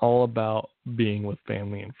all about being with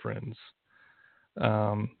family and friends.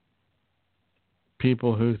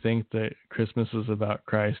 People who think that Christmas is about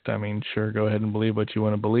Christ, sure, go ahead and believe what you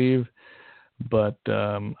want to believe. But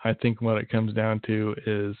I think what it comes down to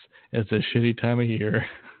is it's a shitty time of year.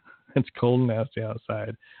 It's cold and nasty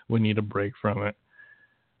outside. We need a break from it.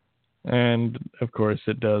 And, of course,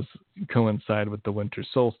 it does coincide with the winter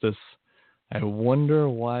solstice. I wonder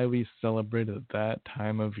why we celebrate at that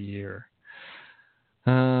time of year.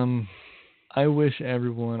 I wish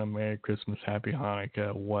everyone a Merry Christmas, Happy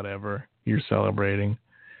Hanukkah, whatever you're celebrating.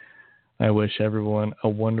 I wish everyone a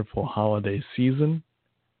wonderful holiday season.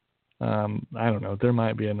 I don't know. There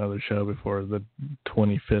might be another show before the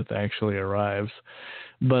 25th actually arrives.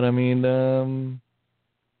 But, I mean,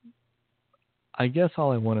 I guess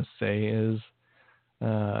all I want to say is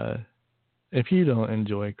if you don't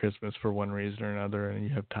enjoy Christmas for one reason or another and you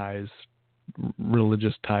have ties,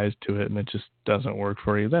 religious ties to it, and it just doesn't work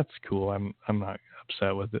for you, that's cool. I'm not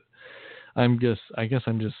upset with it. I guess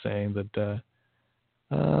I'm just saying that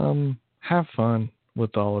have fun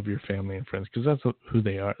with all of your family and friends, because that's who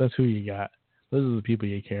they are. That's who you got. Those are the people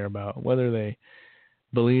you care about, whether they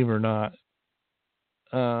believe or not.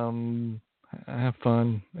 Have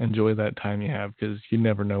fun, enjoy that time you have, because you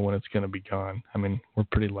never know when it's going to be gone. I mean, we're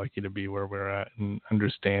pretty lucky to be where we're at and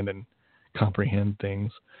understand and comprehend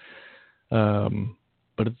things.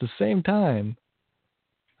 But at the same time,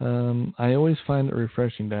 I always find it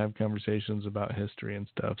refreshing to have conversations about history and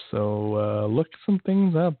stuff. So look some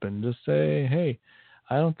things up and just say, hey,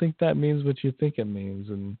 I don't think that means what you think it means.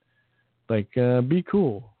 And be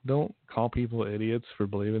cool. Don't call people idiots for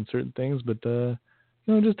believing certain things, but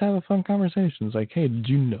just have a fun conversation. It's like, hey, did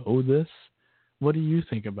you know this? What do you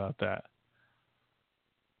think about that?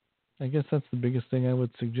 I guess that's the biggest thing I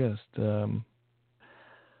would suggest. I'm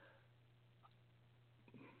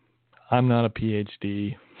not a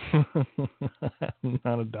PhD. I'm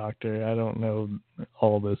not a doctor. I don't know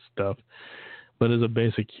all this stuff. But as a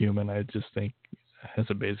basic human, I just think, as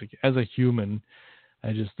a human,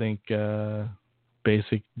 I just think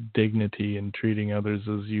basic dignity and treating others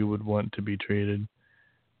as you would want to be treated.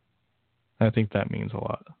 I think that means a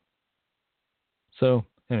lot. So,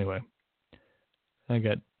 anyway, I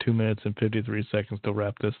got 2 minutes and 53 seconds to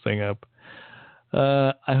wrap this thing up.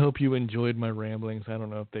 I hope you enjoyed my ramblings. I don't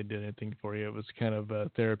know if they did anything for you. It was kind of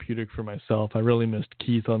therapeutic for myself. I really missed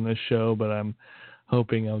Keith on this show, but I'm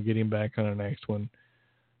hoping I'll get him back on the next one.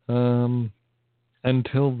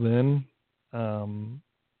 Until then,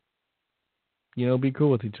 be cool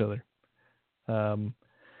with each other.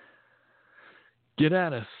 Get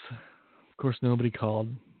at us. Of course, nobody called.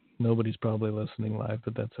 Nobody's probably listening live,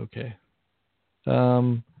 but that's okay.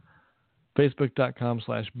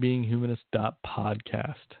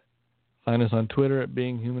 Facebook.com/beinghumanist.podcast. Find us on Twitter at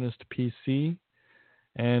beinghumanistpc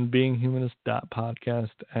and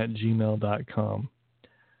beinghumanist.podcast@gmail.com.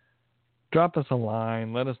 Drop us a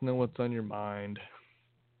line. Let us know what's on your mind.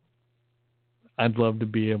 I'd love to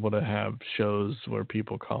be able to have shows where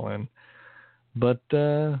people call in. But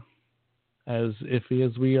as iffy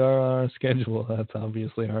as we are on our schedule, that's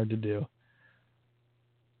obviously hard to do.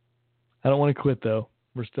 I don't want to quit, though.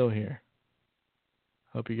 We're still here.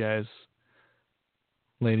 Hope you guys,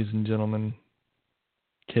 ladies and gentlemen,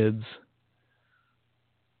 kids,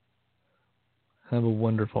 have a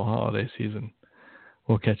wonderful holiday season.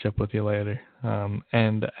 We'll catch up with you later.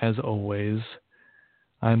 And as always,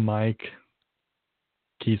 I'm Mike.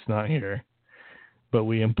 Keith's not here, but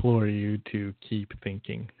we implore you to keep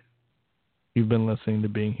thinking. You've been listening to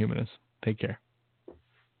Being Humanist. Take care.